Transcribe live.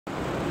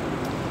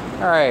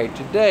Alright,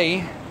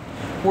 today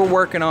we're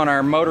working on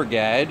our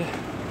Motorguide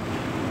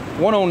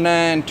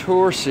 109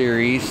 Tour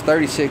Series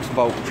 36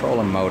 volt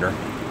trolling motor.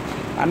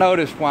 I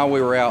noticed while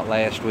we were out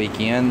last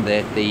weekend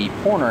that the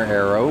pointer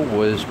arrow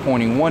was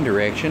pointing one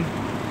direction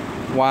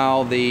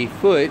while the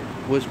foot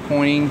was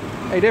pointing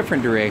a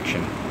different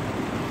direction.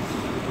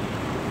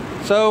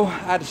 So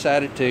I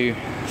decided to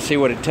see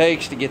what it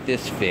takes to get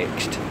this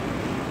fixed.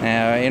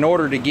 Now, in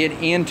order to get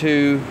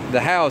into the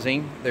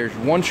housing, there's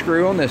one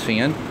screw on this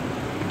end,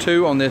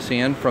 two on this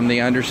end from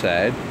the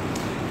underside,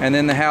 and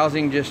then the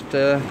housing just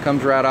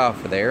comes right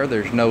off of there.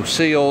 There's no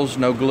seals,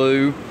 no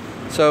glue,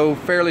 so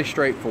fairly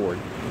straightforward.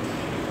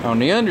 On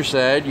the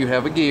underside you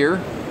have a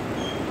gear.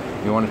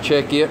 You want to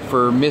check it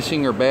for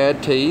missing or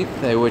bad teeth,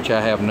 which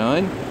I have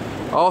none.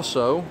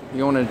 Also,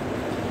 you want to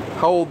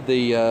hold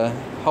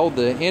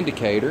the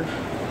indicator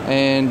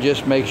and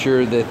just make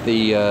sure that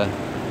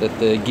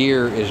the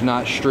gear is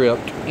not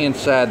stripped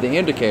inside the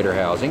indicator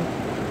housing,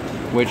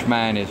 which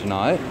mine is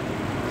not.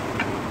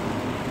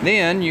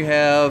 Then you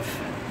have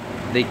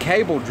the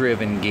cable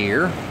driven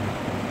gear.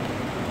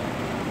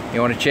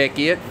 You want to check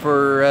it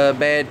for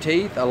bad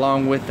teeth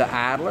along with the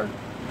idler,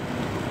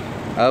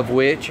 of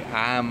which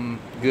I'm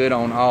good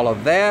on all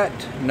of that,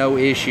 no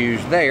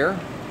issues there.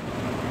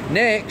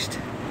 Next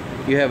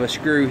you have a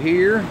screw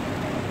here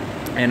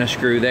and a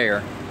screw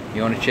there.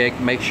 You want to check,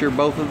 make sure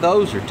both of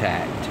those are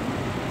tight.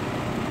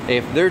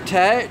 If they're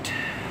tight,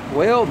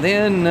 well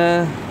then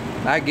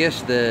I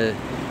guess the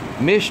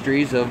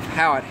mysteries of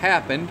how it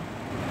happened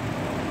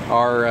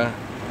are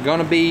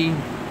gonna be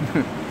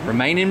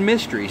remaining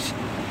mysteries.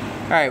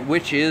 Alright,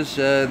 which is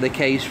the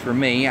case for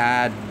me.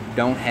 I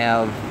don't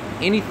have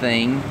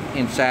anything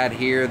inside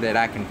here that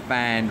I can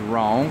find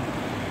wrong.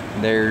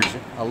 There's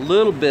a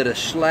little bit of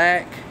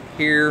slack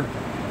here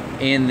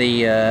in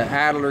the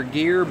idler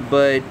gear,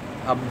 but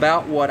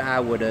about what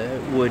I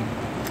would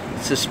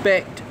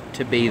suspect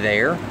to be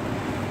there,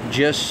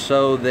 just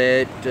so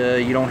that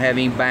you don't have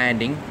any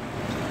binding.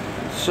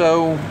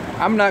 So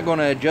I'm not going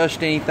to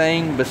adjust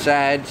anything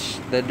besides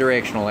the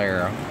directional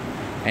arrow.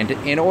 And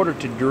in order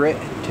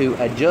to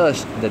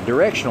adjust the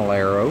directional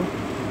arrow,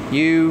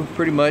 you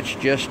pretty much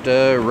just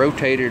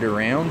rotate it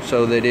around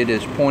so that it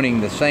is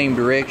pointing the same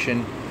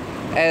direction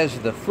as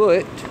the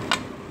foot,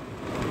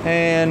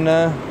 and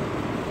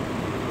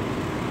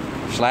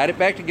slide it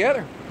back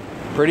together.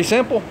 Pretty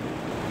simple.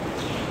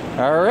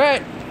 All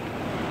right.